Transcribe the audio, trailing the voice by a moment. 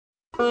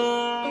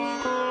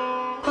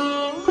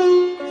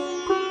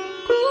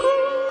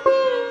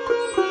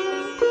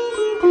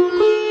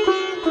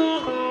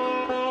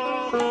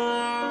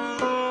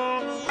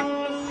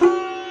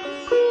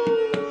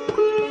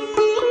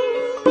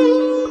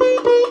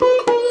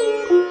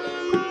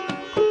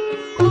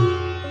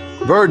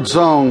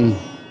Birdsong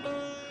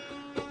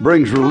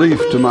brings relief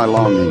to my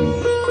longing.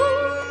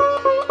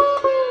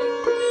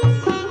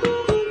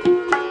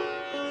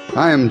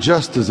 I am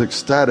just as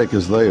ecstatic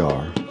as they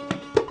are,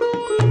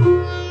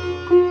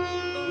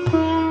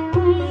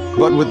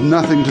 but with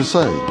nothing to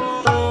say.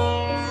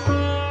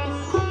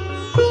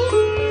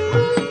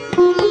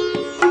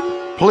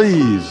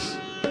 Please,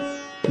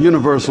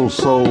 universal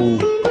soul,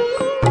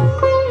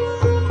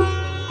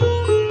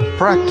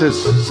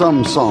 practice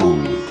some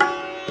song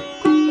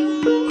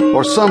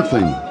or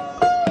something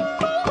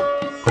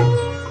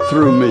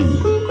through me.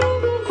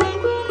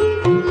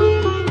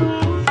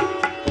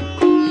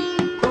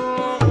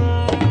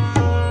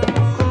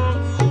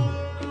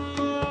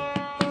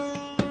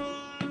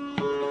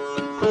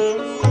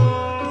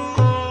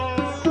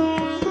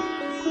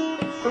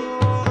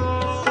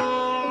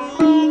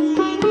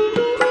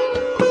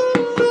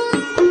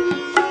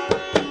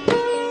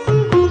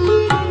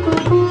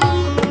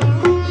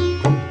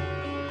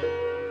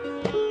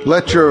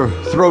 Let your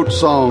throat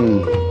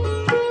song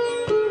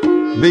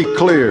be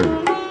clear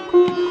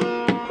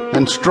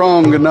and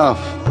strong enough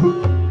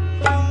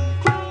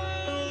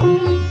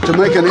to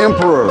make an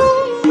emperor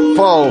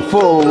fall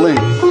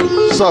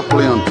full-length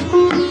suppliant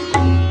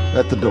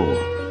at the door.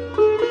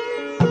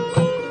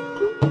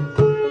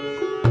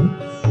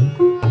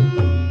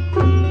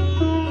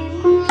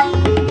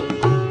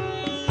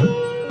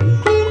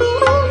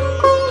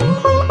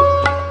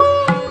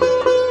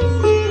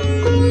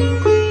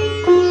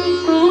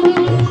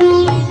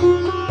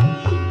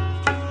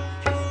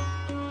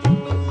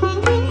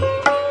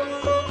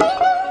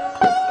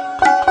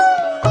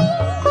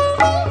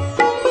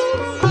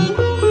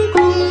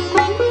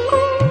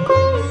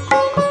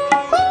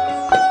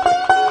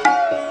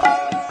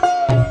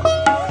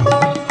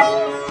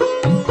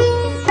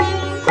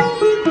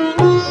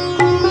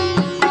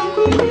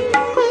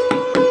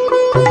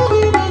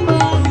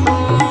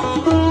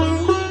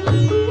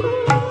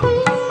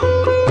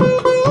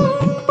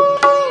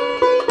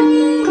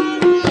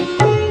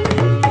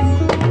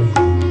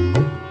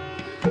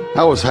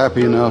 I was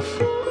happy enough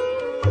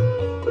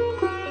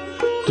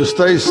to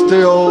stay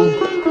still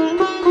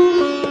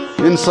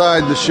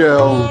inside the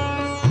shell,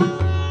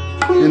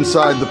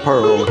 inside the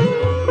pearl.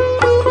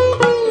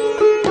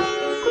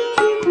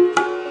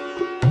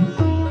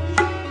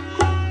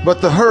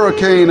 But the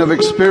hurricane of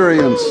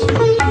experience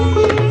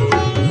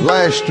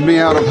lashed me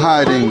out of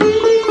hiding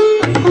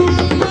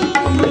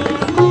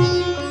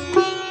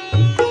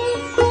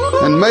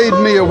and made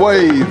me a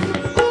wave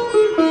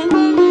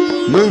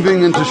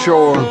moving into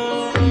shore,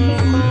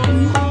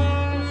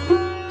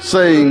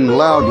 saying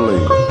loudly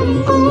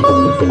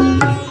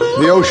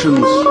the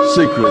ocean's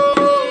secret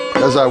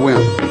as I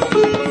went.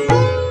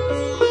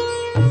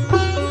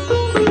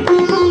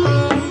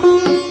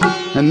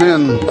 And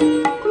then,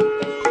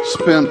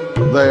 spent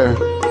there,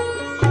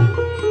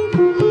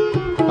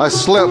 I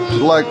slept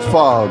like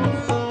fog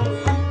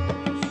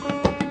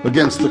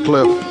against the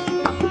cliff.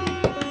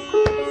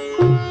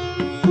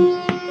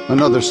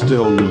 Another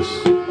stillness.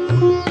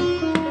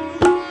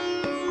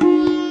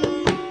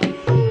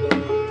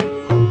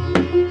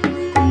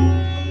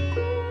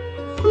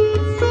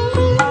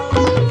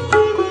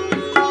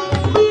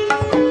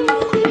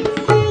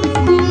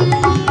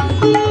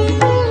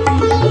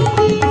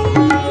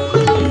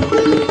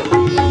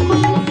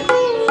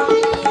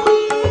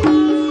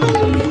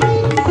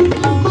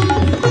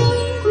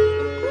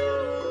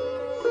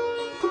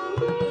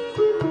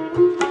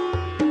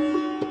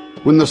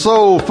 When the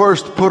soul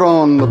first put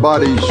on the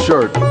body's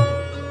shirt,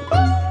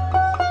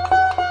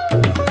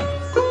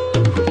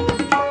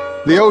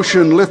 the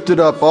ocean lifted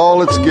up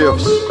all its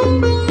gifts.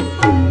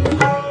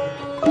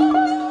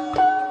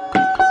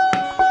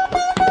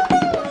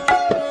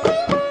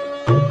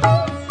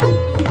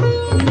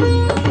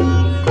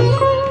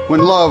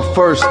 When love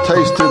first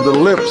tasted the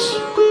lips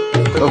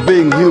of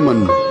being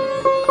human,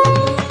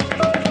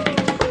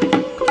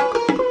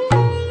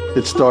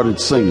 it started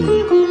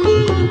singing.